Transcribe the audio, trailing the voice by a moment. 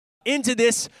Into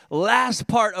this last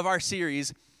part of our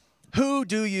series, who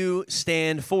do you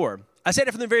stand for? I said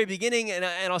it from the very beginning, and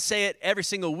I'll say it every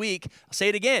single week. I'll say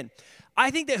it again.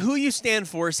 I think that who you stand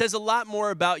for says a lot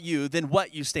more about you than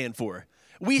what you stand for.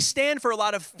 We stand for a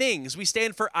lot of things. We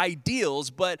stand for ideals,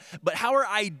 but how are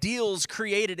ideals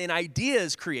created and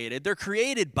ideas created? They're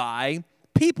created by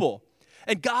people.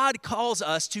 And God calls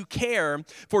us to care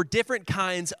for different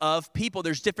kinds of people.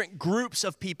 There's different groups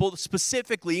of people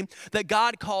specifically that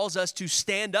God calls us to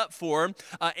stand up for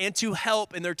and to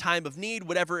help in their time of need,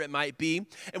 whatever it might be.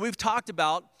 And we've talked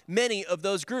about many of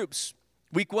those groups.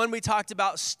 Week 1, we talked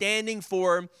about standing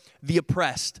for the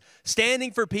oppressed,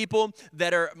 standing for people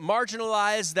that are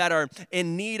marginalized, that are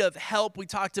in need of help. We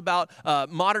talked about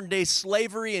modern-day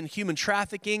slavery and human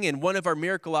trafficking, and one of our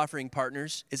miracle offering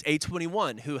partners is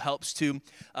A21, who helps to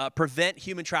prevent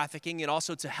human trafficking and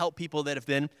also to help people that have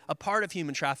been a part of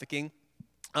human trafficking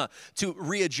to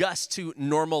readjust to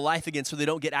normal life again so they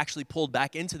don't get actually pulled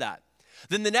back into that.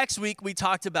 Then the next week, we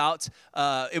talked about,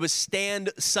 it was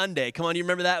Stand Sunday. Come on, you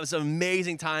remember that? It was an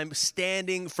amazing time,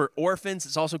 standing for orphans.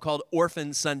 It's also called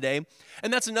Orphan Sunday.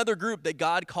 And that's another group that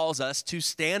God calls us to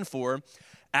stand for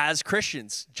as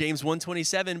Christians. James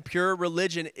 1:27, pure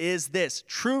religion is this.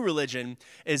 True religion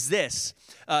is this.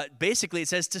 Basically, it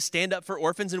says to stand up for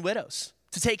orphans and widows,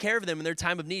 to take care of them in their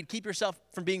time of need. Keep yourself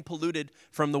from being polluted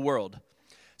from the world.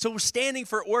 So we're standing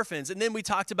for orphans. And then we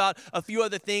talked about a few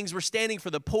other things. We're standing for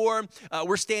the poor.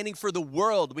 We're standing for the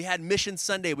world. We had Mission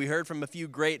Sunday. We heard from a few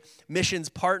great missions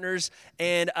partners.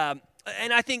 And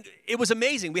I think it was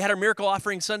amazing. We had our Miracle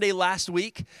Offering Sunday last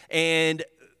week. And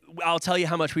I'll tell you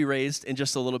how much we raised in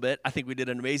just a little bit. I think we did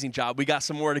an amazing job. We got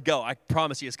some more to go. I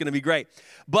promise you it's going to be great.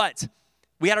 But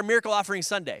we had our Miracle Offering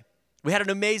Sunday. We had an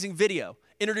amazing video.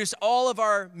 Introduced all of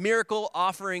our Miracle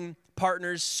Offering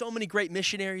partners. So many great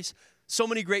missionaries. So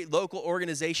many great local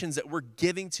organizations that we're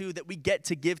giving to, that we get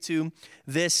to give to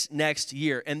this next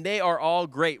year. And they are all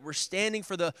great. We're standing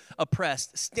for the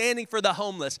oppressed, standing for the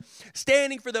homeless,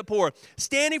 standing for the poor,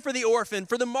 standing for the orphan,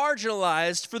 for the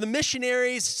marginalized, for the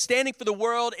missionaries, standing for the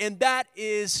world. And that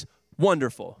is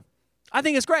wonderful. I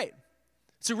think it's great.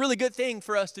 It's a really good thing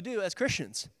for us to do as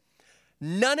Christians.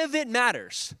 None of it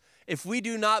matters if we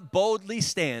do not boldly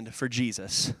stand for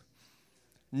Jesus.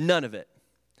 None of it.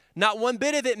 Not one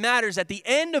bit of it matters at the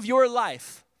end of your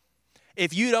life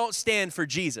if you don't stand for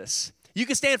Jesus. You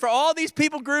can stand for all these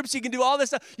people groups. You can do all this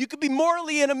stuff. You could be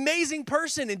morally an amazing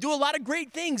person and do a lot of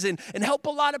great things and help a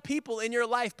lot of people in your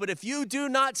life. But if you do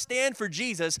not stand for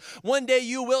Jesus, one day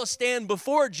you will stand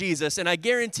before Jesus. And I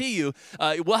guarantee you,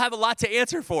 we'll have a lot to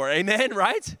answer for. Amen,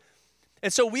 right?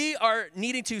 And so we are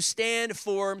needing to stand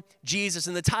for Jesus.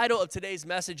 And the title of today's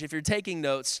message, if you're taking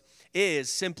notes,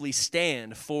 is simply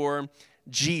Stand for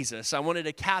Jesus. I wanted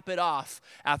to cap it off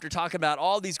after talking about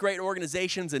all these great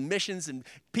organizations and missions and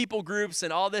people groups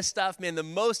and all this stuff. Man, the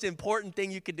most important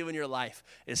thing you can do in your life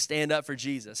is stand up for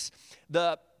Jesus.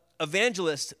 The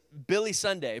evangelist Billy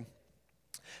Sunday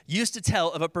used to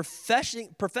tell of a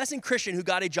professing Christian who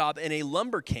got a job in a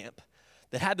lumber camp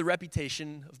that had the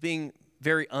reputation of being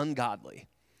very ungodly.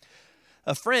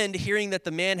 A friend, hearing that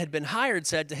the man had been hired,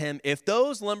 said to him, if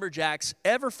those lumberjacks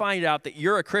ever find out that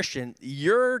you're a Christian,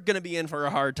 you're going to be in for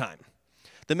a hard time.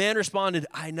 The man responded,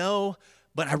 I know,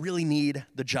 but I really need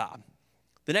the job.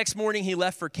 The next morning, he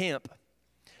left for camp.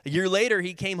 A year later,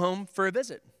 he came home for a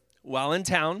visit. While in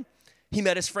town, he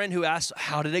met his friend who asked,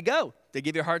 how did it go? They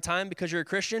give you a hard time because you're a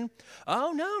Christian?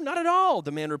 Oh, no, not at all,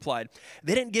 the man replied.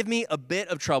 They didn't give me a bit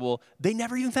of trouble. They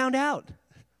never even found out.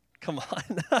 Come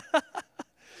on.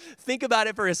 Think about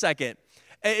it for a second.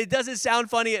 It doesn't sound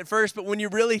funny at first, but when you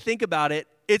really think about it,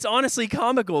 it's honestly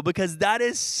comical because that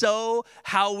is so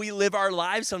how we live our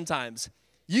lives sometimes.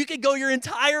 You could go your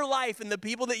entire life and the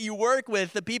people that you work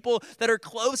with, the people that are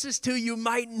closest to you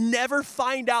might never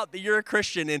find out that you're a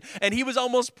Christian. And he was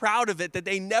almost proud of it that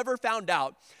they never found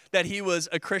out that he was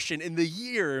a Christian in the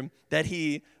year that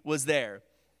he was there.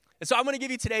 And so I'm going to give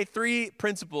you today 3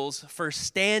 principles for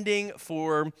standing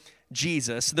for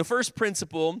Jesus. The first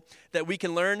principle that we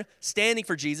can learn, standing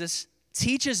for Jesus,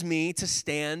 teaches me to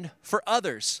stand for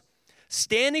others.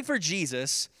 Standing for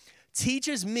Jesus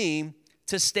teaches me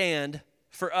to stand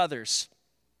for others.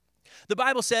 The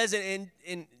Bible says,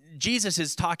 and Jesus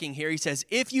is talking here, he says,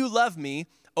 if you love me,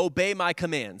 obey my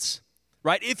commands.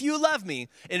 Right? If you love me,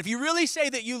 and if you really say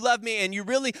that you love me and you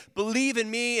really believe in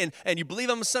me and you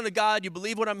believe I'm a son of God, you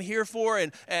believe what I'm here for,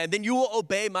 and then you will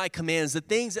obey my commands. The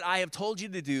things that I have told you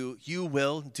to do, you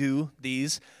will do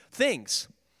these things.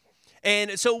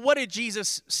 And so what did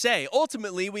Jesus say?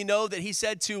 Ultimately, we know that he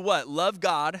said to what? Love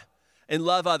God and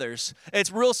love others.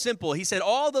 It's real simple. He said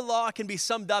all the law can be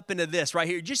summed up into this right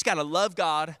here. You just got to love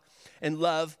God and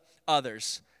love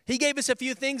others. He gave us a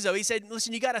few things, though. He said,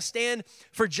 listen, you got to stand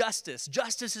for justice.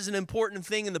 Justice is an important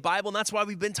thing in the Bible, and that's why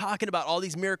we've been talking about all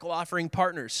these miracle offering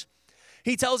partners.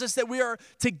 He tells us that we are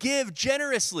to give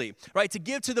generously, right? To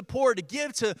give to the poor, to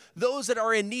give to those that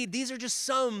are in need. These are just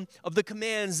some of the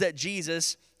commands that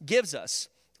Jesus gives us.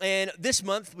 And this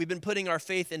month, we've been putting our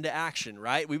faith into action,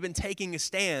 right? We've been taking a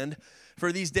stand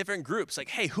for these different groups. Like,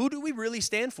 hey, who do we really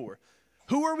stand for?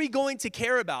 Who are we going to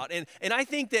care about? And I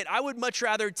think that I would much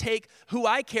rather take who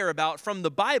I care about from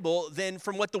the Bible than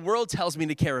from what the world tells me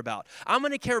to care about. I'm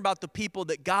going to care about the people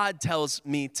that God tells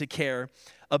me to care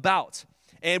about.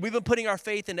 And we've been putting our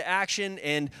faith into action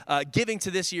and giving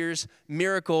to this year's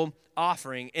miracle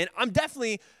offering. And I'm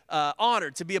definitely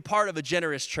honored to be a part of a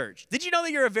generous church. Did you know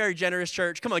that you're a very generous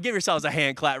church? Come on, give yourselves a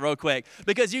hand clap real quick,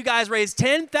 because you guys raised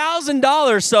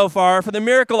 $10,000 so far for the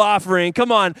miracle offering.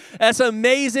 Come on, that's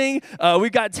amazing.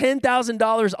 We've got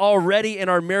 $10,000 already in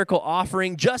our miracle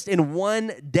offering just in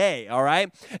one day, all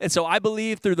right? And so I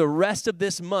believe through the rest of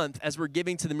this month, as we're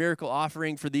giving to the miracle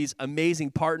offering for these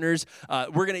amazing partners,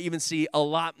 we're going to even see a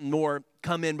lot more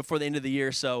come in before the end of the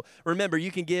year. So remember, you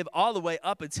can give all the way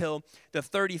up until the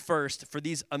 31st for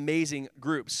these amazing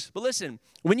groups. But listen,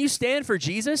 when you stand for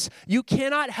Jesus, you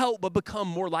cannot help but become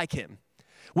more like him.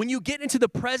 When you get into the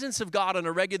presence of God on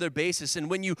a regular basis, and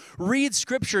when you read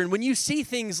scripture, and when you see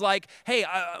things like, hey,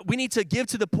 we need to give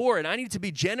to the poor, and I need to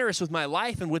be generous with my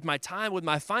life and with my time, with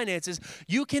my finances,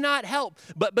 you cannot help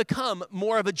but become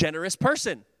more of a generous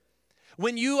person.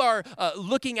 When you are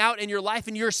looking out in your life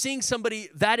and you're seeing somebody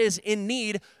that is in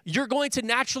need, you're going to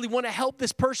naturally want to help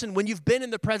this person when you've been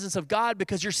in the presence of God,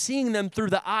 because you're seeing them through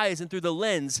the eyes and through the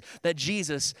lens that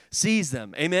Jesus sees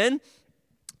them. Amen?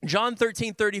 John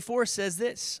 13:34 says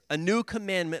this, "A new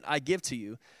commandment I give to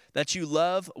you, that you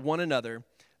love one another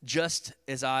just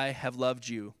as I have loved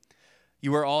you.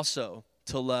 You are also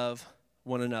to love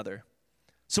one another."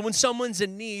 So when someone's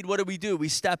in need, what do? We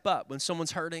step up. When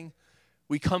someone's hurting,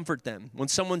 we comfort them. When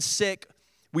someone's sick,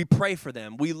 we pray for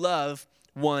them. We love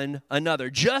one another.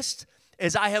 Just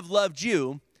as I have loved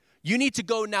you, you need to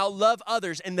go now love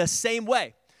others in the same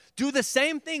way. Do the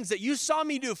same things that you saw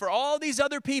me do for all these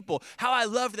other people, how I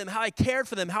loved them, how I cared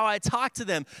for them, how I talked to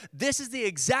them. This is the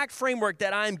exact framework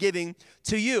that I'm giving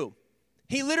to you.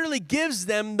 He literally gives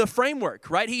them the framework,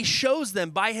 right? He shows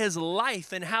them by his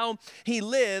life and how he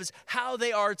lives, how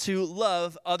they are to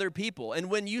love other people. And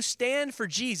when you stand for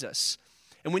Jesus,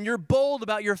 and when you're bold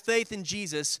about your faith in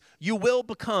Jesus, you will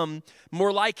become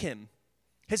more like him.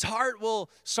 His heart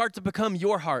will start to become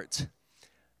your heart.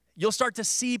 You'll start to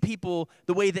see people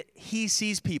the way that he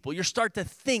sees people. You'll start to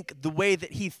think the way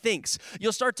that he thinks.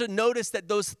 You'll start to notice that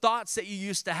those thoughts that you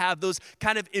used to have, those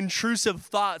kind of intrusive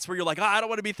thoughts where you're like, I don't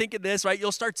want to be thinking this, right?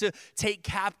 You'll start to take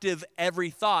captive every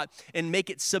thought and make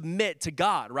it submit to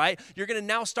God, right? You're going to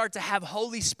now start to have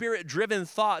Holy Spirit-driven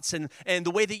thoughts, and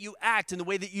the way that you act and the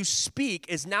way that you speak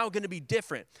is now going to be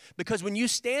different. Because when you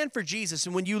stand for Jesus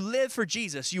and when you live for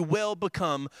Jesus, you will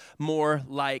become more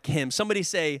like him. Somebody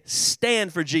say,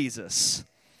 stand for Jesus.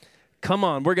 Come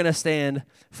on, we're going to stand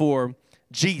for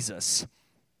Jesus.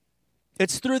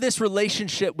 It's through this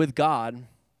relationship with God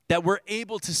that we're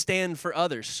able to stand for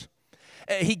others.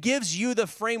 He gives you the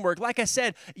framework. Like I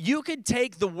said, you could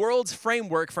take the world's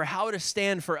framework for how to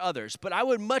stand for others, but I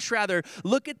would much rather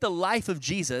look at the life of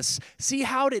Jesus, see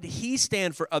how did he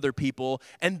stand for other people,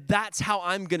 and that's how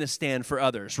I'm going to stand for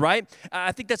others, right?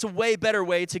 I think that's a way better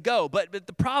way to go. But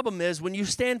the problem is when you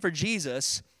stand for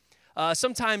Jesus,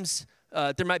 sometimes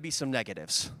there might be some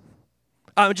negatives.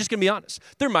 I'm just going to be honest.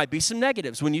 There might be some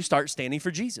negatives when you start standing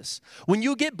for Jesus. When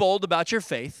you get bold about your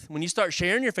faith, when you start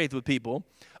sharing your faith with people,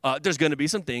 there's going to be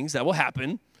some things that will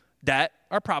happen that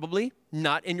are probably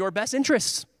not in your best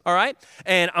interests, all right?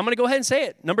 And I'm going to go ahead and say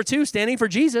it. Number 2, standing for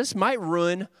Jesus might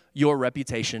ruin your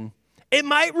reputation. It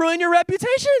might ruin your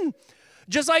reputation.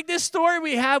 Just like this story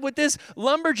we have with this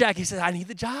lumberjack. He says, I need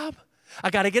the job. I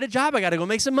got to get a job. I got to go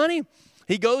make some money.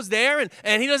 He goes there,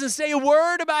 and he doesn't say a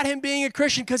word about him being a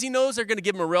Christian because he knows they're going to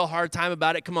give him a real hard time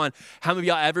about it. Come on, how many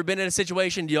of y'all ever been in a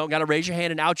situation you don't got to raise your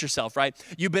hand and out yourself, right?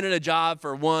 You've been in a job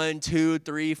for 1, 2,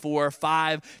 3, 4,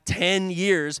 5, 10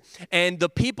 years, and the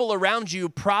people around you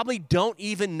probably don't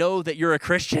even know that you're a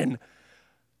Christian.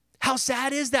 How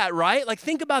sad is that, right? Like,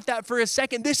 think about that for a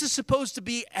second. This is supposed to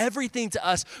be everything to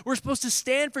us. We're supposed to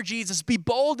stand for Jesus, be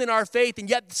bold in our faith, and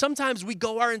yet sometimes we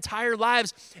go our entire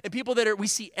lives, and people that we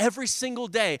see every single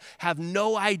day have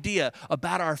no idea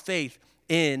about our faith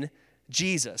in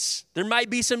Jesus. There might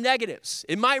be some negatives.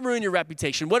 It might ruin your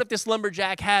reputation. What if this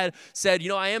lumberjack had said,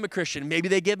 I am a Christian? Maybe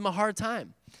they give him a hard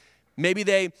time. Maybe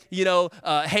they,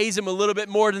 haze him a little bit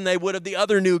more than they would of the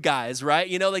other new guys, right?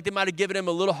 Like they might have given him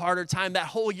a little harder time. That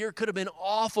whole year could have been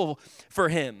awful for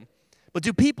him. But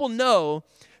do people know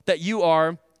that you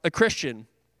are a Christian?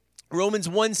 Romans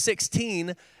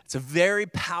 1:16, it's a very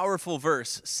powerful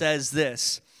verse, says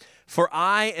this: "For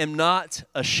I am not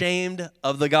ashamed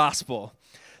of the gospel,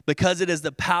 because it is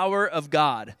the power of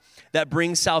God that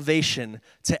brings salvation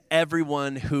to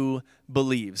everyone who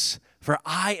believes." For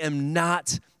I am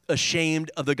not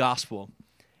ashamed of the gospel.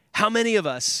 How many of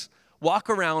us walk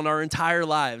around our entire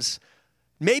lives,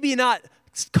 maybe not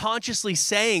consciously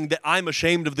saying that I'm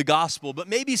ashamed of the gospel, but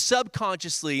maybe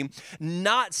subconsciously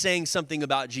not saying something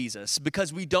about Jesus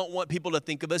because we don't want people to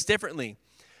think of us differently?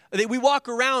 We walk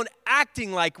around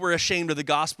acting like we're ashamed of the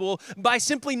gospel by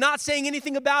simply not saying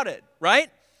anything about it, right?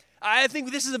 I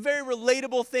think this is a very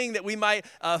relatable thing that we might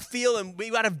feel and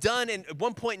we might have done at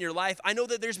one point in your life. I know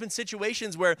that there's been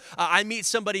situations where I meet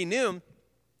somebody new,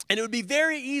 and it would be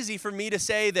very easy for me to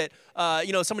say that,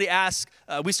 somebody asks,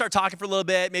 we start talking for a little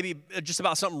bit, maybe just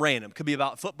about something random. Could be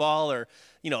about football or,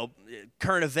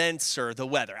 current events or the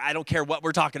weather. I don't care what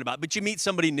we're talking about, but you meet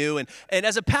somebody new. And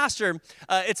as a pastor,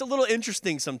 it's a little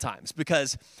interesting sometimes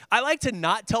because I like to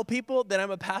not tell people that I'm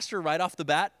a pastor right off the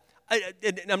bat.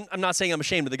 I'm not saying I'm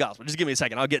ashamed of the gospel. Just give me a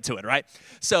second. I'll get to it, right?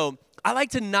 So I like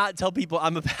to not tell people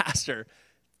I'm a pastor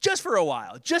just for a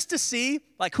while, just to see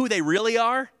like who they really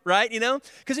are, right?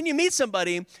 Because when you meet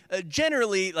somebody,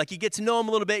 generally, like you get to know them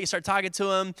a little bit, you start talking to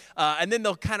them, and then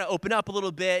they'll kind of open up a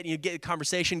little bit, and you get a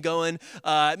conversation going.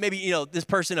 Maybe, this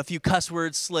person, a few cuss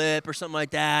words slip or something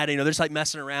like that. They're just like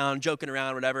messing around, joking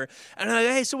around, whatever. And I'm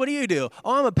like, hey, so what do you do?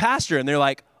 Oh, I'm a pastor. And they're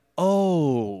like,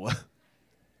 oh.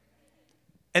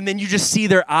 And then you just see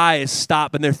their eyes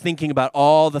stop, and they're thinking about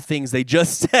all the things they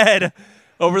just said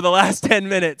over the last 10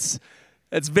 minutes.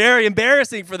 It's very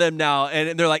embarrassing for them now,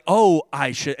 and they're like, "Oh,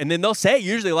 I should." And then they'll say,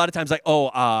 usually a lot of times, like, "Oh,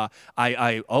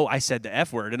 I said the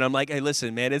F word," and I'm like, "Hey,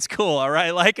 listen, man, it's cool, all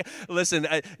right? Like, listen,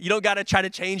 you don't got to try to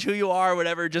change who you are, or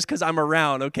whatever, just because I'm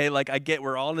around, okay? Like, I get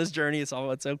we're all on this journey. It's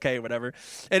okay, whatever."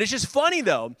 And it's just funny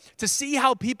though to see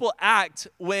how people act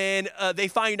when they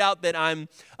find out that I'm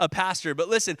a pastor. But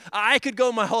listen, I could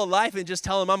go my whole life and just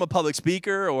tell them I'm a public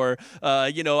speaker, or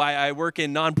I work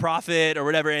in nonprofit or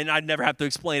whatever, and I'd never have to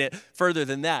explain it further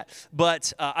than that.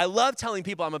 But I love telling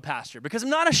people I'm a pastor because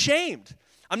I'm not ashamed.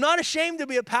 I'm not ashamed to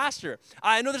be a pastor.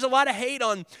 I know there's a lot of hate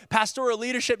on pastoral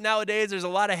leadership nowadays. There's a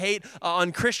lot of hate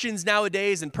on Christians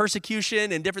nowadays and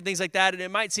persecution and different things like that. And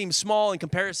it might seem small in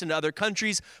comparison to other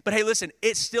countries. But hey, listen,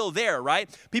 it's still there, right?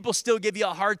 People still give you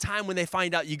a hard time when they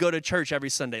find out you go to church every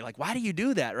Sunday. Like, why do you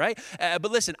do that, right? But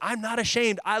listen, I'm not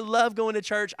ashamed. I love going to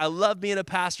church. I love being a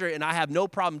pastor. And I have no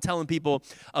problem telling people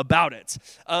about it.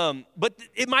 But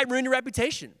it might ruin your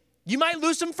reputation. You might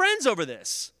lose some friends over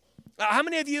this. How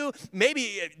many of you,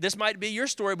 maybe this might be your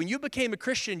story, when you became a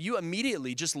Christian, you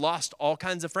immediately just lost all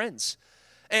kinds of friends.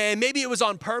 And maybe it was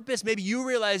on purpose. Maybe you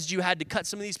realized you had to cut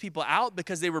some of these people out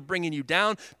because they were bringing you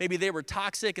down. Maybe they were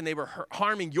toxic and they were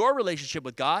harming your relationship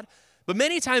with God. But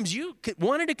many times you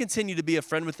wanted to continue to be a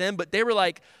friend with them, but they were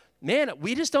like, man,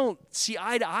 we just don't see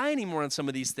eye to eye anymore on some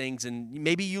of these things. And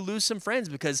maybe you lose some friends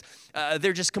because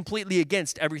they're just completely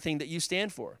against everything that you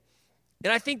stand for.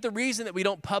 And I think the reason that we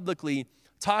don't publicly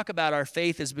talk about our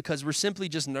faith is because we're simply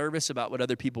just nervous about what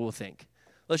other people will think.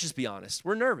 Let's just be honest.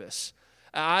 We're nervous.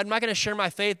 I'm not going to share my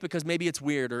faith because maybe it's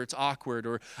weird or it's awkward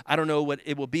or I don't know what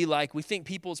it will be like. We think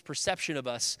people's perception of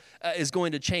us is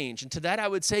going to change. And to that I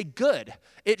would say, good.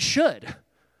 It should,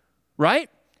 right?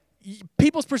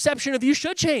 People's perception of you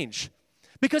should change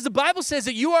because the Bible says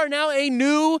that you are now a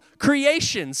new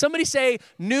creation. Somebody say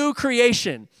new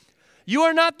creation. You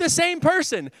are not the same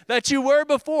person that you were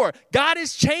before. God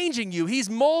is changing you.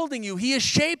 He's molding you. He is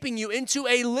shaping you into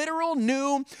a literal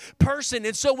new person.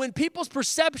 And so when people's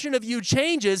perception of you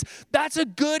changes, that's a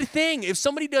good thing. If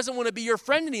somebody doesn't want to be your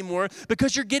friend anymore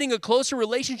because you're getting a closer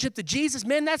relationship to Jesus,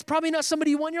 man, that's probably not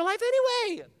somebody you want in your life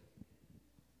anyway.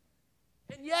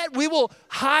 And yet we will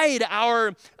hide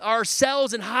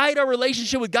ourselves and hide our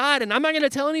relationship with God. And I'm not going to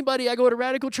tell anybody I go to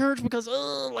Radical Church because,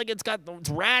 it's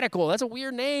radical. That's a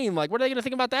weird name. Like, what are they going to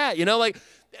think about that?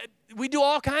 We do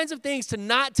all kinds of things to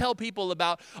not tell people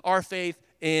about our faith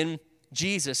in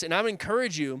Jesus. And I would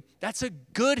encourage you, that's a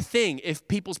good thing if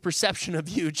people's perception of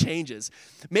you changes.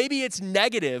 Maybe it's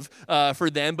negative for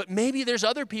them, but maybe there's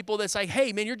other people that's like,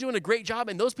 hey, man, you're doing a great job.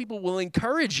 And those people will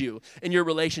encourage you in your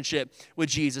relationship with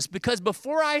Jesus. Because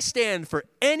before I stand for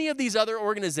any of these other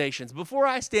organizations, before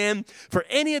I stand for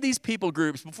any of these people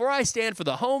groups, before I stand for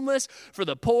the homeless, for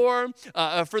the poor,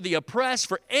 for the oppressed,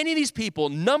 for any of these people,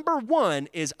 number one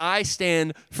is I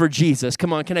stand for Jesus.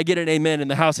 Come on, can I get an amen in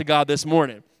the house of God this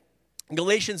morning?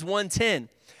 Galatians 1:10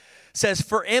 says,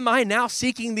 "For am I now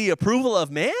seeking the approval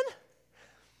of man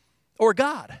or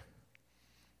God?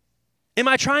 Am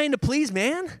I trying to please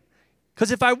man?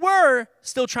 Because if I were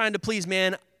still trying to please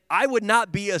man, I would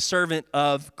not be a servant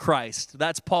of Christ."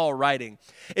 That's Paul writing.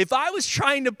 If I was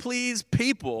trying to please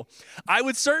people, I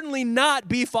would certainly not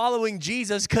be following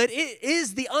Jesus, because it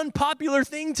is the unpopular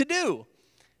thing to do.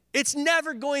 It's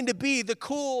never going to be the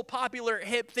cool, popular,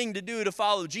 hip thing to do to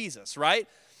follow Jesus, right?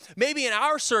 Maybe in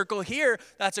our circle here,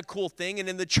 that's a cool thing, and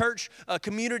in the church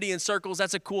community and circles,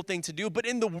 that's a cool thing to do. But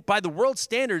by the world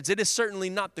standards, it is certainly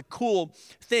not the cool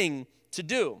thing to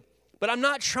do. But I'm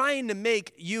not trying to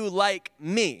make you like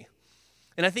me.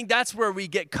 And I think that's where we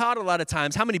get caught a lot of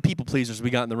times. How many people pleasers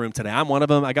we got in the room today? I'm one of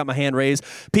them. I got my hand raised.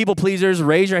 People pleasers,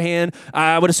 raise your hand.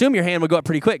 I would assume your hand would go up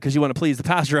pretty quick because you want to please the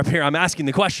pastor up here. I'm asking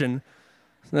the question.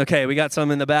 Okay, we got some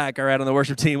in the back, all right, on the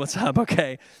worship team. What's up?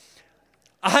 Okay.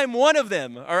 I'm one of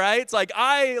them, all right? It's like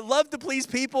I love to please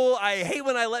people. I hate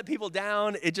when I let people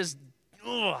down. It just,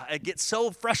 I get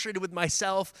so frustrated with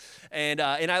myself, and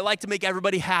I like to make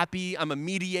everybody happy. I'm a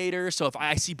mediator, so if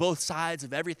I see both sides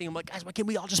of everything, I'm like, guys, why can't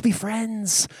we all just be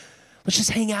friends? Let's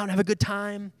just hang out and have a good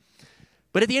time.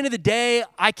 But at the end of the day,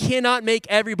 I cannot make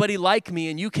everybody like me,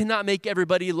 and you cannot make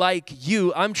everybody like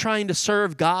you. I'm trying to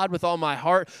serve God with all my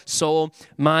heart, soul,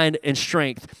 mind, and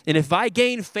strength. And if I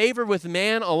gain favor with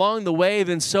man along the way,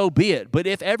 then so be it. But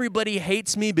if everybody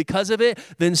hates me because of it,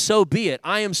 then so be it.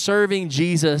 I am serving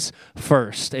Jesus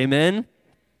first. Amen?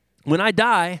 When I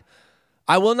die,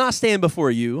 I will not stand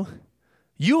before you.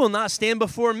 You will not stand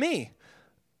before me.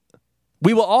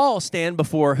 We will all stand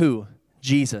before who?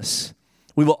 Jesus.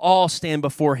 We will all stand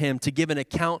before him to give an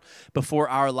account before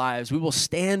our lives. We will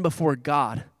stand before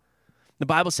God. The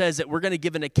Bible says that we're going to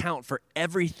give an account for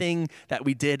everything that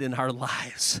we did in our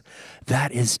lives.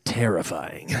 That is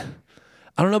terrifying.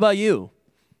 I don't know about you,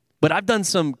 but I've done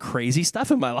some crazy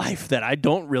stuff in my life that I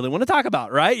don't really want to talk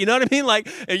about, right? You know what I mean?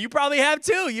 Like, and you probably have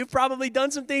too. You've probably done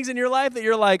some things in your life that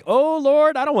you're like, oh,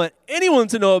 Lord, I don't want anyone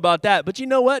to know about that. But you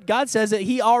know what? God says that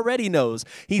he already knows.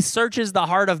 He searches the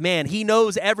heart of man. He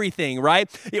knows everything, right?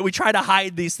 We try to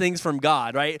hide these things from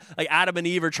God, right? Like Adam and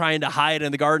Eve are trying to hide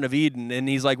in the Garden of Eden. And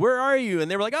he's like, where are you?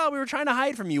 And they were like, oh, we were trying to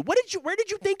hide from you. Where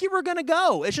did you think you were going to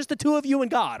go? It's just the two of you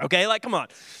and God, okay? Like, come on.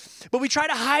 But we try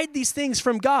to hide these things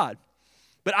from God.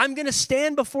 But I'm going to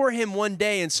stand before him one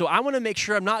day, and so I want to make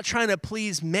sure I'm not trying to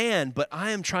please man, but I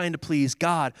am trying to please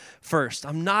God first.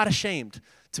 I'm not ashamed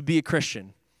to be a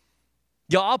Christian.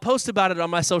 Y'all, I'll post about it on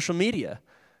my social media.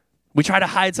 We try to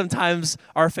hide sometimes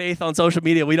our faith on social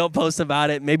media. We don't post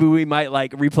about it. Maybe we might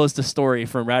like repost a story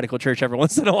from Radical Church every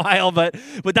once in a while, but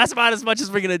that's about as much as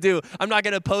we're going to do. I'm not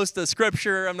going to post a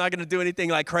scripture. I'm not going to do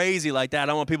anything like crazy like that. I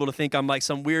don't want people to think I'm like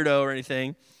some weirdo or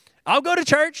anything. I'll go to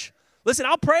church. Listen,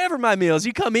 I'll pray over my meals.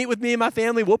 You come eat with me and my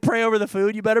family. We'll pray over the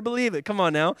food. You better believe it. Come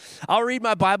on now. I'll read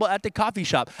my Bible at the coffee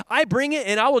shop. I bring it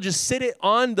and I will just sit it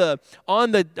on the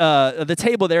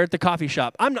table there at the coffee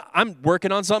shop. I'm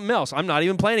working on something else. I'm not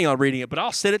even planning on reading it, but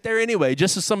I'll sit it there anyway,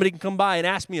 just so somebody can come by and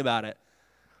ask me about it.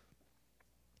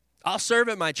 I'll serve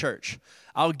at my church.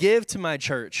 I'll give to my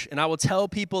church, and I will tell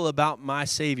people about my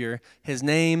Savior. His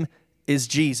name is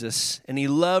Jesus, and he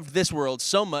loved this world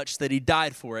so much that he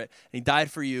died for it. And he died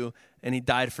for you, and he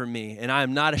died for me. And I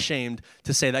am not ashamed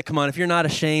to say that. Come on, if you're not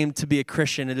ashamed to be a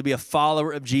Christian and to be a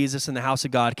follower of Jesus in the house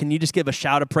of God, can you just give a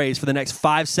shout of praise for the next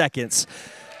 5 seconds?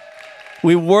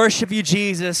 We worship you,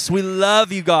 Jesus. We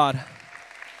love you, God.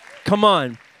 Come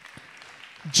on.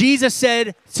 Jesus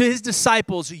said to his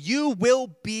disciples, you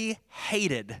will be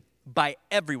hated by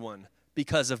everyone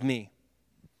because of me.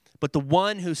 But the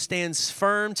one who stands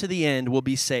firm to the end will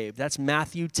be saved. That's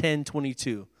Matthew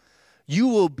 10:22. You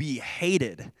will be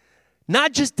hated.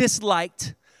 Not just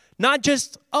disliked. Not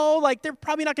just, they're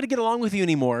probably not going to get along with you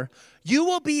anymore. You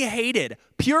will be hated.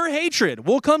 Pure hatred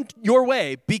will come your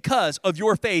way because of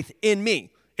your faith in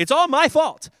me. It's all my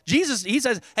fault. Jesus, he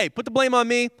says, hey, put the blame on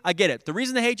me. I get it. The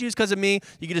reason they hate you is because of me.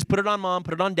 You can just put it on mom,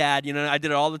 put it on dad. You know, I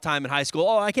did it all the time in high school.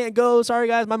 Oh, I can't go. Sorry,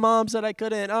 guys. My mom said I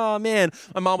couldn't. Oh, man.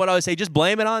 My mom would always say, just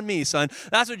blame it on me, son.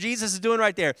 That's what Jesus is doing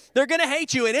right there. They're going to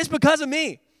hate you, and it's because of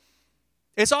me.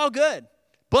 It's all good.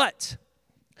 But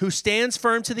who stands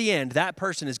firm to the end, that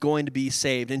person is going to be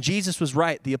saved. And Jesus was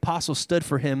right. The apostles stood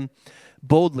for him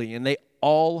boldly, and they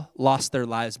all lost their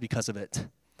lives because of it.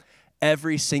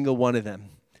 Every single one of them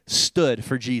stood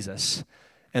for Jesus,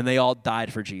 and they all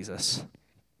died for Jesus.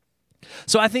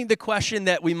 So I think the question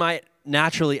that we might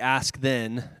naturally ask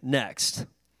then next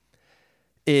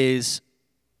is,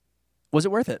 was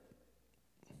it worth it?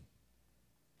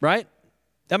 Right?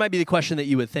 That might be the question that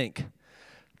you would think.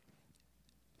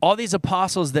 All these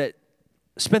apostles that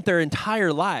spent their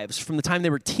entire lives from the time they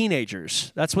were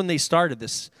teenagers. That's when they started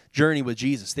this journey with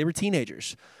Jesus. They were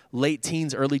teenagers, late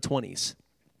teens, early 20s.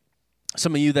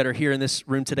 Some of you that are here in this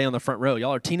room today on the front row,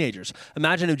 y'all are teenagers.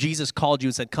 Imagine if Jesus called you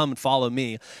and said, come and follow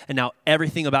me, and now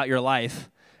everything about your life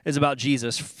is about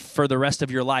Jesus for the rest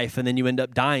of your life, and then you end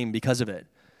up dying because of it.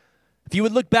 If you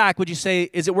would look back, would you say,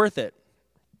 is it worth it?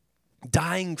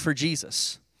 Dying for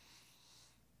Jesus.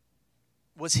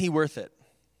 Was he worth it?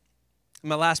 And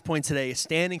my last point today is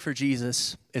standing for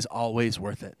Jesus is always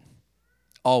worth it.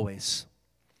 Always.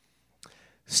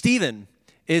 Stephen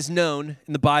is known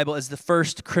in the Bible as the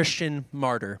first Christian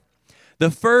martyr.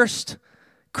 The first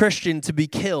Christian to be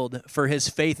killed for his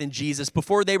faith in Jesus.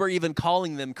 Before they were even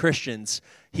calling them Christians,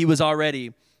 he was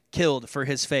already killed for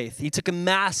his faith. He took a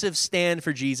massive stand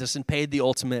for Jesus and paid the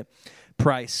ultimate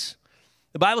price.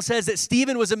 The Bible says that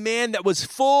Stephen was a man that was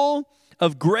full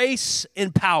of grace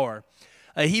and power.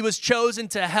 He was chosen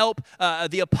to help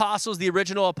the apostles, the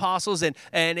original apostles, and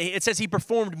it says he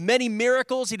performed many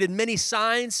miracles. He did many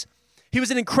signs. He was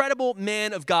an incredible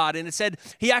man of God, and it said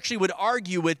he actually would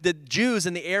argue with the Jews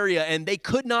in the area, and they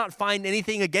could not find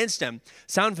anything against him.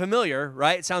 Sound familiar,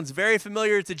 right? Sounds very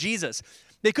familiar to Jesus.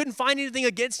 They couldn't find anything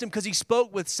against him because he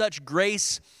spoke with such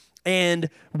grace and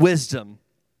wisdom.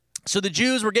 So the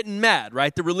Jews were getting mad,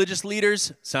 right? The religious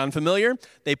leaders, sound familiar?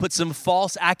 They put some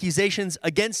false accusations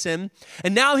against him.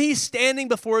 And now he's standing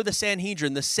before the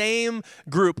Sanhedrin, the same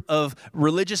group of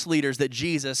religious leaders that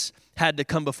Jesus had to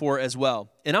come before as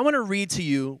well. And I want to read to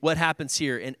you what happens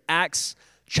here in Acts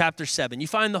chapter 7. You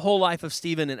find the whole life of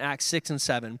Stephen in Acts 6 and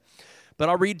 7. But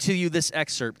I'll read to you this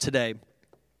excerpt today.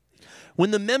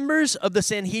 When the members of the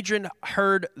Sanhedrin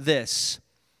heard this,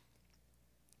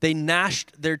 they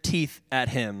gnashed their teeth at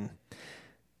him.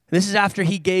 This is after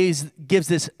he gives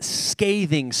this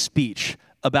scathing speech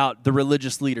about the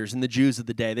religious leaders and the Jews of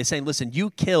the day. They're saying, listen, you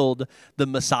killed the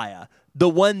Messiah, the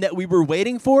one that we were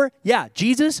waiting for. Yeah,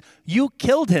 Jesus, you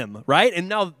killed him, right? And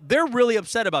now they're really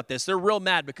upset about this. They're real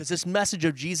mad because this message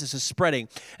of Jesus is spreading,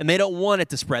 and they don't want it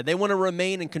to spread. They want to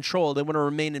remain in control. They want to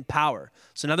remain in power.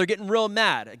 So now they're getting real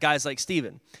mad at guys like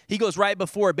Stephen. He goes right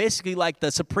before, basically like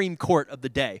the Supreme Court of the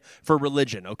day for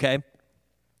religion, okay?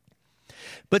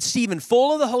 But Stephen,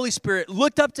 full of the Holy Spirit,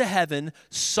 looked up to heaven,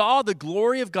 saw the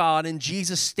glory of God and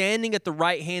Jesus standing at the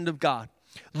right hand of God.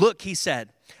 Look, he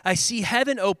said, I see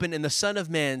heaven open and the Son of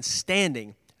Man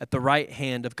standing at the right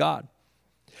hand of God.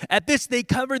 At this, they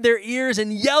covered their ears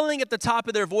and yelling at the top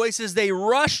of their voices, they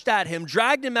rushed at him,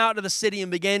 dragged him out of the city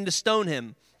and began to stone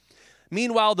him.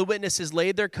 Meanwhile, the witnesses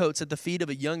laid their coats at the feet of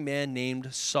a young man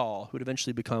named Saul, who would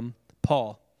eventually become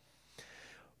Paul.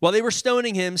 While they were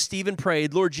stoning him, Stephen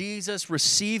prayed, Lord Jesus,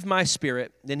 receive my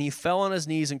spirit. Then he fell on his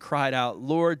knees and cried out,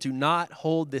 Lord, do not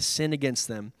hold this sin against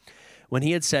them. When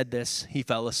he had said this, he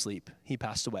fell asleep. He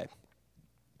passed away.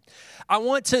 I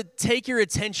want to take your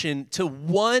attention to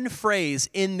one phrase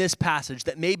in this passage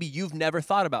that maybe you've never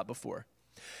thought about before.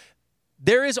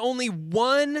 There is only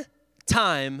one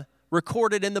time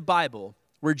recorded in the Bible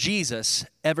where Jesus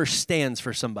ever stands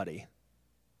for somebody,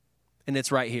 and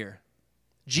it's right here.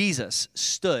 Jesus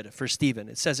stood for Stephen.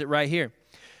 It says it right here.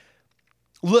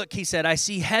 Look, he said, I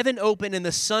see heaven open and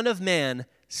the Son of Man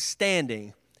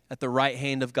standing at the right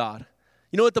hand of God.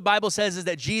 You know what the Bible says is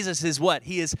that Jesus is what?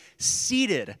 He is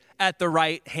seated at the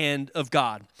right hand of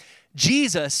God.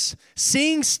 Jesus,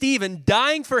 seeing Stephen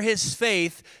dying for his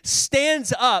faith,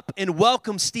 stands up and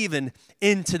welcomes Stephen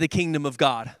into the kingdom of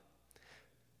God.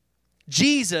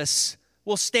 Jesus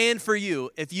will stand for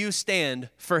you if you stand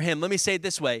for him. Let me say it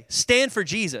this way. Stand for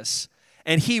Jesus,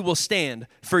 and he will stand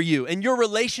for you. In your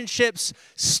relationships,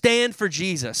 stand for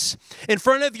Jesus. In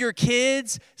front of your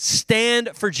kids, stand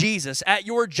for Jesus. At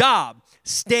your job,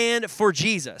 stand for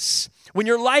Jesus. When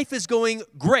your life is going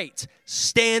great,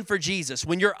 stand for Jesus.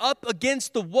 When you're up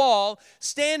against the wall,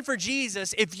 stand for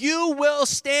Jesus. If you will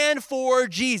stand for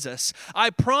Jesus, I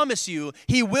promise you,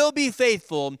 he will be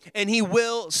faithful and he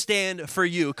will stand for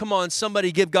you. Come on,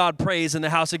 somebody give God praise in the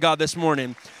house of God this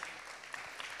morning.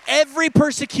 Every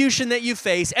persecution that you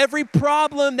face, every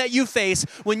problem that you face,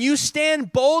 when you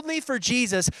stand boldly for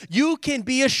Jesus, you can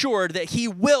be assured that he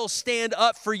will stand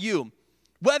up for you.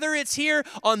 Whether it's here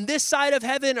on this side of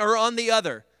heaven or on the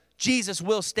other, Jesus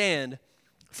will stand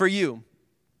for you.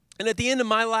 And at the end of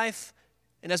my life,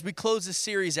 and as we close this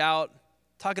series out,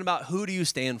 talking about who do you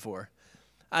stand for?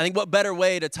 I think what better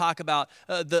way to talk about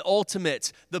the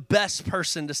ultimate, the best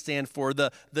person to stand for,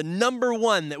 the number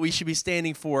one that we should be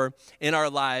standing for in our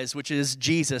lives, which is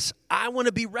Jesus. I want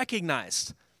to be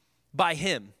recognized by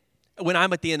him when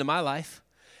I'm at the end of my life.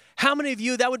 How many of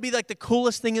you, that would be like the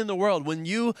coolest thing in the world when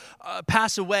you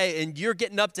pass away and you're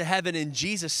getting up to heaven and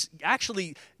Jesus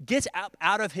actually gets up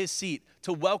out of his seat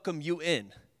to welcome you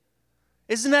in?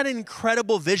 Isn't that an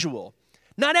incredible visual?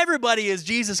 Not everybody is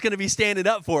Jesus going to be standing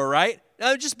up for, right?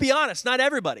 Just be honest, not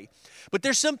everybody. But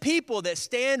there's some people that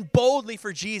stand boldly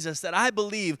for Jesus that I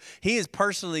believe he is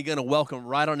personally going to welcome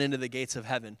right on into the gates of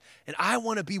heaven. And I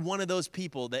want to be one of those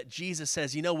people that Jesus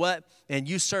says, you know what? And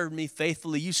you served me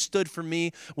faithfully. You stood for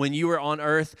me when you were on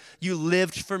earth. You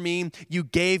lived for me. You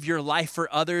gave your life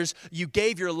for others. You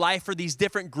gave your life for these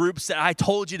different groups that I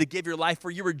told you to give your life for.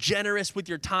 You were generous with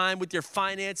your time, with your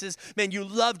finances. Man, you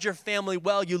loved your family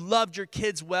well. You loved your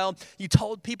kids well. You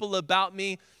told people about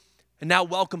me. And now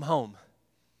welcome home.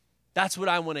 That's what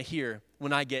I want to hear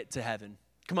when I get to heaven.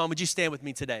 Come on, would you stand with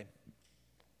me today?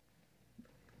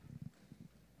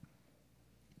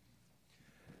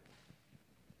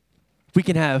 We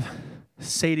can have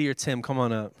Sadie or Tim come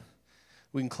on up.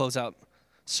 We can close out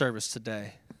service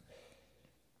today.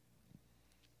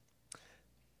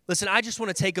 Listen, I just want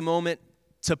to take a moment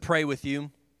to pray with you.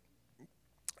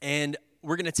 And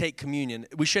we're going to take communion.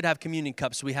 We should have communion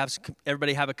cups.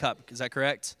 Everybody have a cup. Is that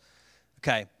correct?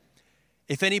 Okay.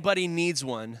 If anybody needs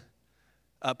one,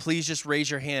 please just raise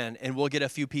your hand and we'll get a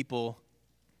few people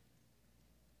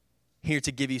here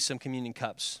to give you some communion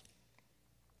cups.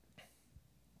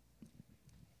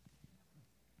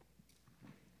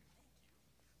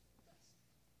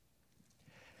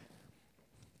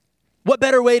 What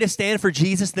better way to stand for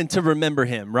Jesus than to remember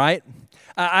him, right?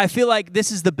 I feel like this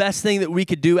is the best thing that we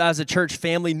could do as a church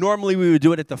family. Normally, we would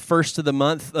do it at the first of the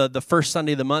month, the first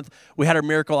Sunday of the month. We had our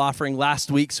miracle offering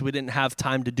last week, so we didn't have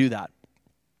time to do that.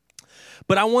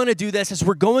 But I want to do this as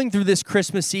we're going through this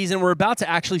Christmas season. We're about to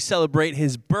actually celebrate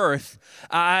his birth.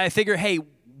 I figure, hey,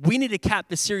 we need to cap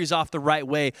this series off the right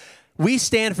way. We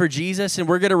stand for Jesus, and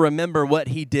we're going to remember what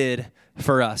he did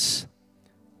for us.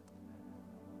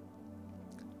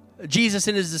 Jesus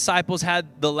and his disciples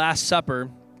had the Last Supper.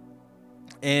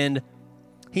 And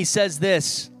he says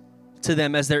this to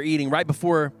them as they're eating. Right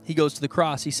before he goes to the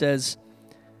cross, he says,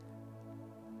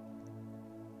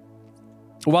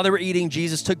 while they were eating,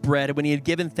 Jesus took bread, and when he had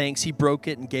given thanks, he broke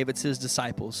it and gave it to his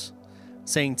disciples,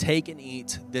 saying, take and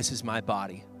eat, this is my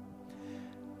body.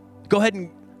 Go ahead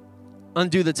and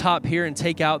undo the top here and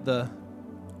take out the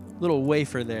little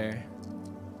wafer there.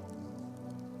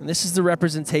 And this is the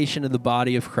representation of the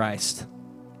body of Christ.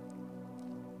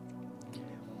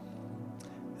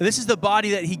 And this is the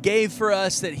body that he gave for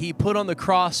us, that he put on the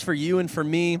cross for you and for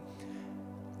me.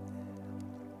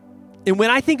 And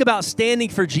when I think about standing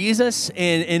for Jesus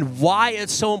and why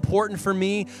it's so important for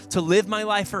me to live my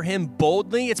life for him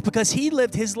boldly, it's because he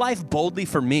lived his life boldly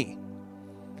for me.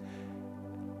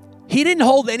 He didn't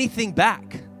hold anything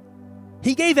back.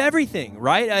 He gave everything,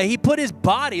 right? He put his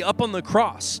body up on the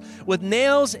cross with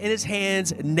nails in his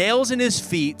hands, nails in his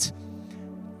feet,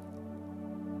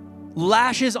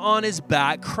 lashes on his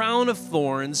back, crown of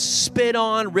thorns, spit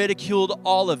on, ridiculed,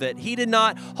 all of it. He did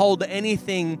not hold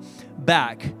anything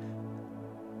back.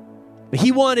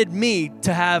 He wanted me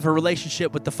to have a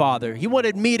relationship with the Father. He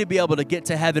wanted me to be able to get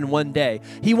to heaven one day.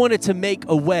 He wanted to make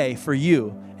a way for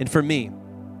you and for me.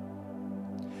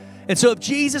 And so if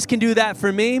Jesus can do that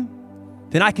for me,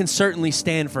 then I can certainly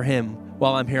stand for him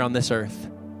while I'm here on this earth.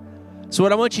 So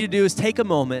what I want you to do is take a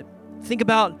moment, think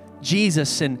about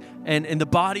Jesus and the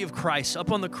body of Christ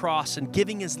up on the cross and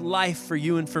giving his life for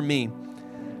you and for me.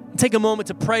 Take a moment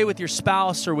to pray with your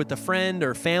spouse or with a friend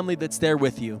or family that's there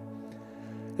with you.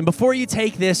 And before you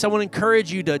take this, I want to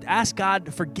encourage you to ask God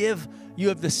to forgive you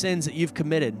of the sins that you've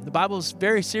committed. The Bible is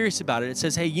very serious about it. It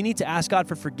says, hey, you need to ask God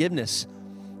for forgiveness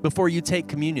before you take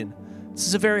communion. This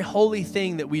is a very holy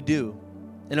thing that we do,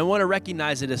 and I want to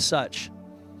recognize it as such.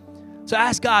 So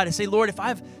ask God and say, Lord, if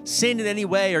I've sinned in any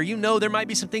way, or there might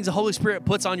be some things the Holy Spirit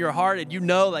puts on your heart, and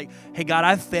like, hey, God,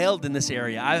 I've failed in this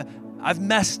area. I've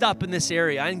messed up in this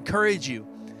area. I encourage you,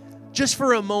 just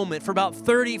for a moment, for about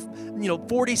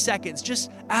 40 seconds,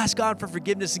 just ask God for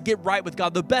forgiveness and get right with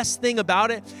God. The best thing about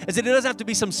it is that it doesn't have to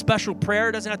be some special prayer.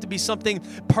 It doesn't have to be something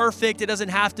perfect. It doesn't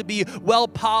have to be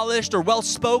well-polished or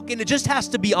well-spoken. It just has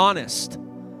to be honest.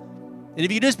 And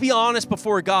if you just be honest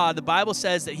before God, the Bible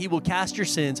says that he will cast your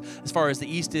sins as far as the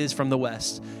east is from the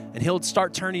west. And he'll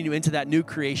start turning you into that new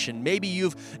creation. Maybe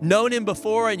you've known him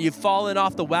before and you've fallen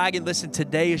off the wagon. Listen,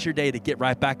 today is your day to get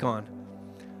right back on.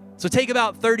 So take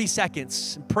about 30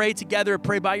 seconds and pray together,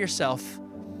 pray by yourself,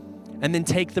 and then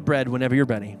take the bread whenever you're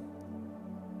ready.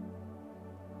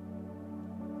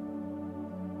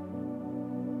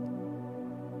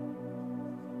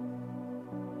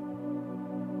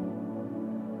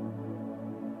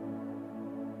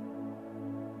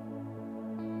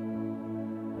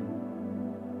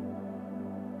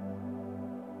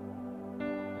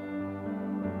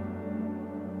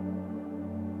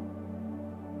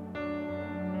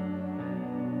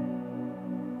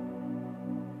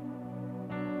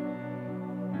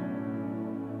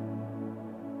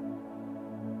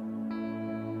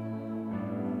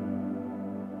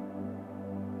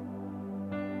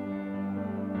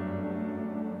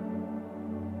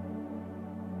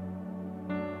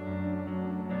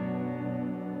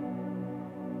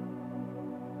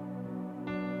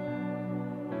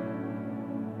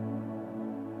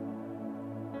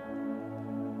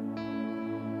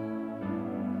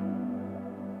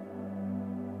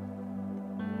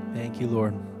 you,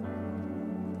 Lord.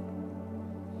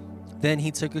 Then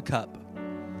he took a cup.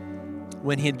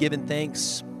 When he had given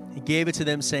thanks, he gave it to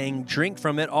them, saying, "Drink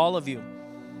from it, all of you.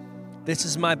 This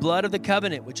is my blood of the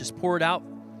covenant, which is poured out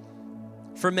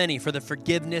for many for the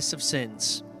forgiveness of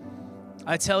sins.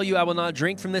 I tell you, I will not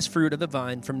drink from this fruit of the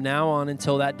vine from now on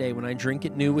until that day when I drink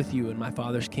it new with you in my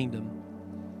Father's kingdom."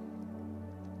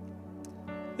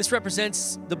 This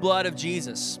represents the blood of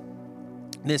Jesus.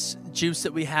 This juice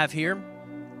that we have here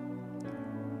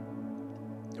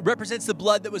represents the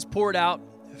blood that was poured out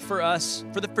for us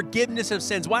for the forgiveness of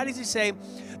sins. Why does he say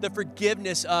the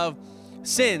forgiveness of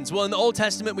sins? Well, in the Old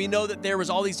Testament, we know that there was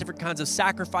all these different kinds of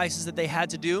sacrifices that they had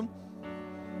to do.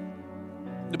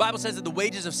 The Bible says that the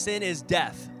wages of sin is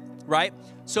death, right?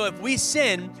 So if we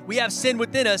sin, we have sin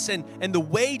within us, and the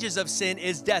wages of sin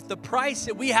is death. The price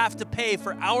that we have to pay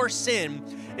for our sin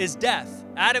is death.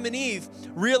 Adam and Eve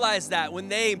realized that when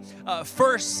they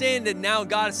first sinned, and now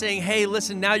God is saying, hey,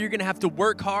 listen, now you're going to have to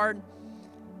work hard.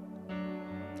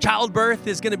 Childbirth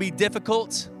is going to be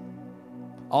difficult.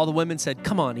 All the women said,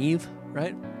 come on, Eve,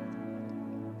 right?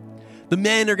 The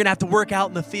men are going to have to work out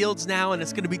in the fields now, and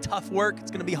it's going to be tough work.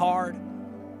 It's going to be hard.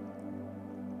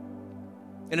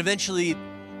 And eventually,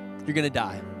 you're going to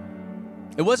die.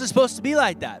 It wasn't supposed to be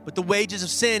like that, but the wages of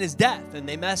sin is death, and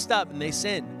they messed up, and they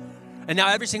sinned. And now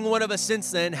every single one of us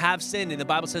since then have sinned, and the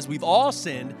Bible says we've all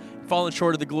sinned and fallen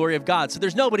short of the glory of God. So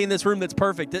there's nobody in this room that's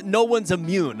perfect. No one's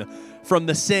immune from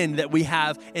the sin that we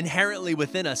have inherently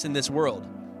within us in this world.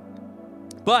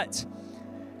 But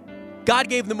God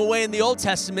gave them away in the Old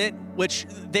Testament, which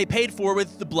they paid for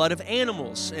with the blood of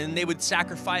animals. And they would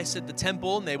sacrifice at the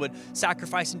temple, and they would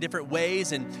sacrifice in different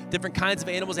ways and different kinds of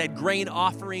animals. They had grain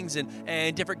offerings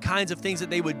and different kinds of things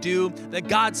that they would do that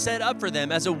God set up for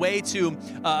them as a way to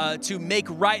make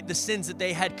right the sins that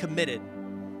they had committed.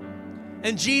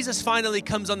 And Jesus finally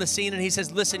comes on the scene, and he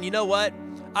says, listen, you know what?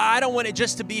 I don't want it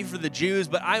just to be for the Jews,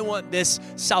 but I want this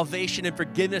salvation and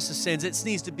forgiveness of sins. It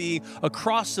needs to be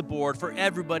across the board for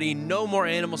everybody. No more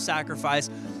animal sacrifice.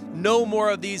 No more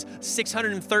of these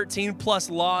 613 plus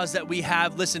laws that we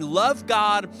have. Listen, love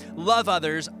God, love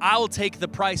others. I will take the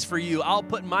price for you. I'll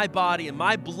put my body and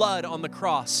my blood on the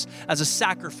cross as a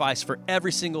sacrifice for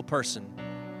every single person.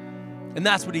 And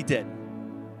that's what he did.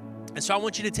 And so I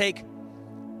want you to take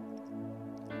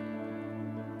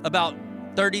about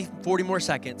 30, 40 more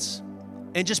seconds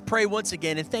and just pray once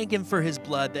again and thank him for his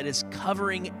blood that is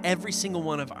covering every single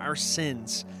one of our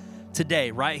sins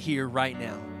today, right here, right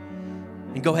now.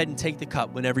 And go ahead and take the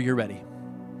cup whenever you're ready.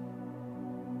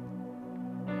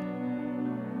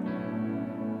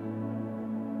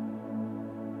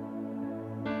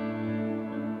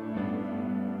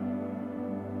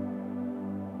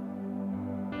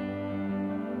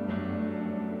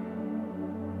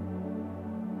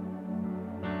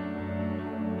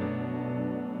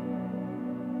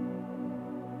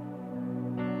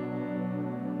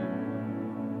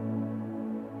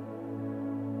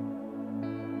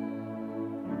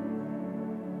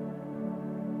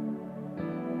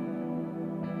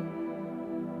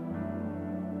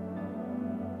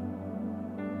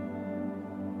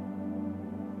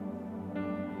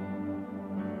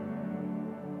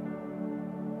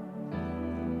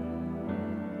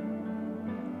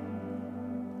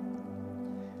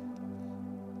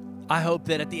 I hope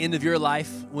that at the end of your life,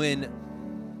 when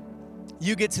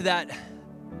you get to that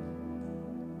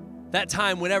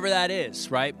time, whenever that is,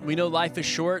 right? We know life is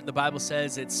short. The Bible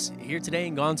says it's here today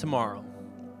and gone tomorrow.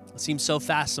 It seems so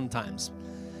fast sometimes.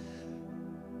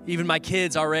 Even my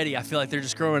kids already, I feel like they're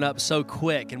just growing up so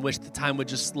quick and wish the time would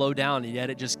just slow down, and yet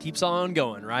it just keeps on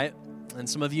going, right? And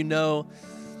some of you know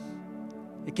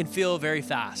it can feel very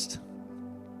fast.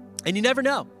 And you never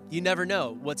know. You never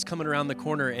know what's coming around the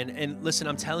corner. And listen,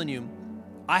 I'm telling you,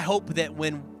 I hope that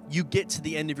when you get to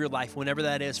the end of your life, whenever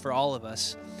that is for all of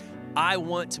us, I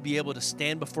want to be able to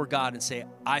stand before God and say,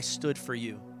 I stood for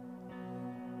you.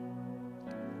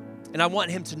 And I want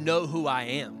him to know who I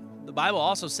am. The Bible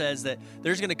also says that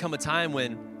there's going to come a time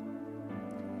when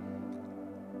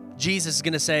Jesus is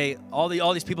going to say, all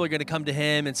these people are going to come to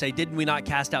him and say, didn't we not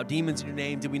cast out demons in your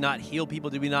name? Did we not heal people?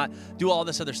 Did we not do all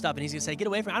this other stuff? And he's going to say, get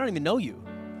away from me. I don't even know you.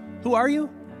 Who are you?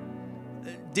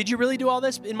 Did you really do all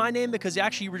this in my name? Because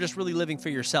actually you were just really living for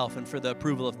yourself and for the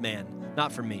approval of man,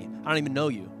 not for me. I don't even know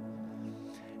you.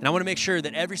 And I want to make sure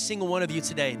that every single one of you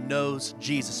today knows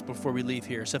Jesus before we leave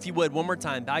here. So if you would, one more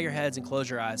time, bow your heads and close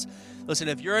your eyes. Listen,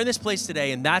 if you're in this place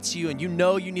today and that's you and you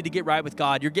know you need to get right with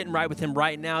God, you're getting right with him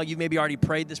right now. You maybe already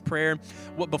prayed this prayer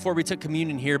before we took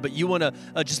communion here, but you want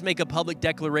to just make a public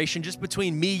declaration just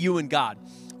between me, you, and God.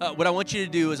 What I want you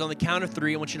to do is on the count of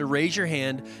 3, I want you to raise your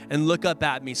hand and look up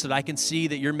at me so that I can see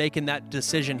that you're making that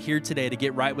decision here today to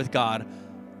get right with God.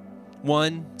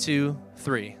 1, 2,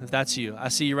 3. If that's you. I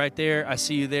see you right there. I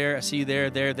see you there. I see you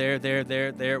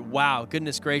there. Wow.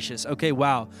 Goodness gracious. Okay,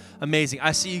 wow. Amazing.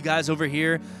 I see you guys over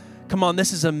here. Come on,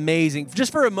 this is amazing.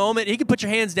 Just for a moment, you can put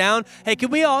your hands down. Hey, can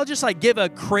we all just give a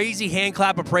crazy hand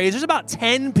clap of praise? There's about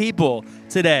 10 people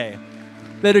today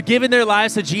that are giving their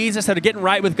lives to Jesus, that are getting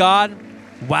right with God.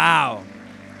 Wow.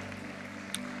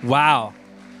 Wow.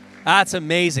 That's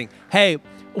amazing. Hey,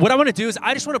 what I want to do is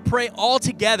I just want to pray all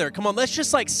together. Come on, let's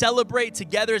just celebrate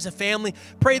together as a family.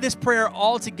 Pray this prayer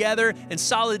all together in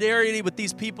solidarity with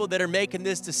these people that are making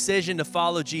this decision to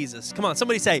follow Jesus. Come on,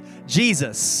 somebody say,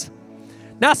 Jesus.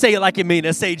 Now say it like you mean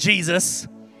it. Say, Jesus,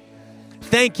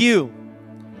 thank you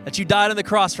that you died on the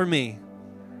cross for me,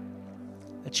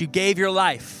 that you gave your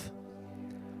life,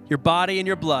 your body and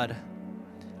your blood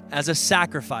as a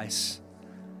sacrifice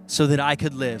so that I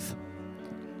could live.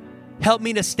 Help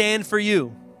me to stand for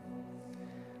you,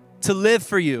 to live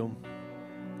for you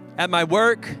at my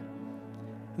work,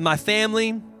 my family,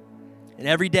 and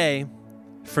every day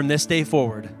from this day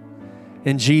forward.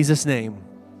 In Jesus' name,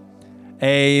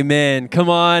 amen. Come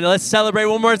on, let's celebrate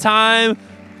one more time.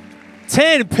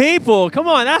 10 people. Come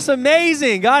on, that's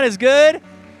amazing. God is good.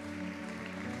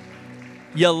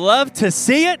 You love to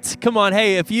see it. Come on,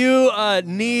 hey, if you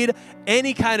need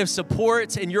any kind of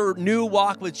support in your new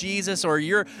walk with Jesus, or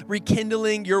you're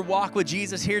rekindling your walk with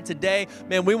Jesus here today,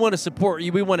 man, we want to support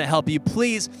you. We want to help you.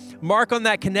 Please mark on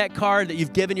that Connect card that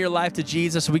you've given your life to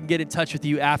Jesus so we can get in touch with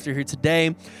you after here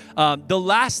today. The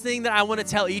last thing that I want to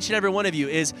tell each and every one of you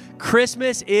is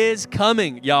Christmas is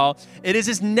coming, y'all. It is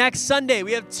this next Sunday.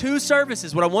 We have 2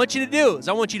 services. What I want you to do is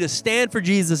I want you to stand for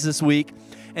Jesus this week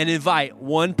and invite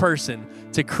one person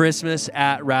to Christmas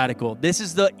at Radical. This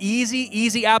is the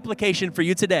easy application for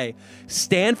you today.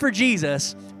 Stand for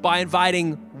Jesus by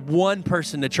inviting one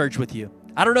person to church with you.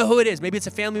 I don't know who it is. Maybe it's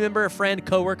a family member, a friend,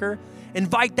 coworker.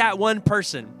 Invite that one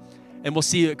person, and we'll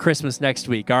see you at Christmas next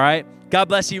week, all right? God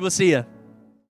bless you. We'll see you.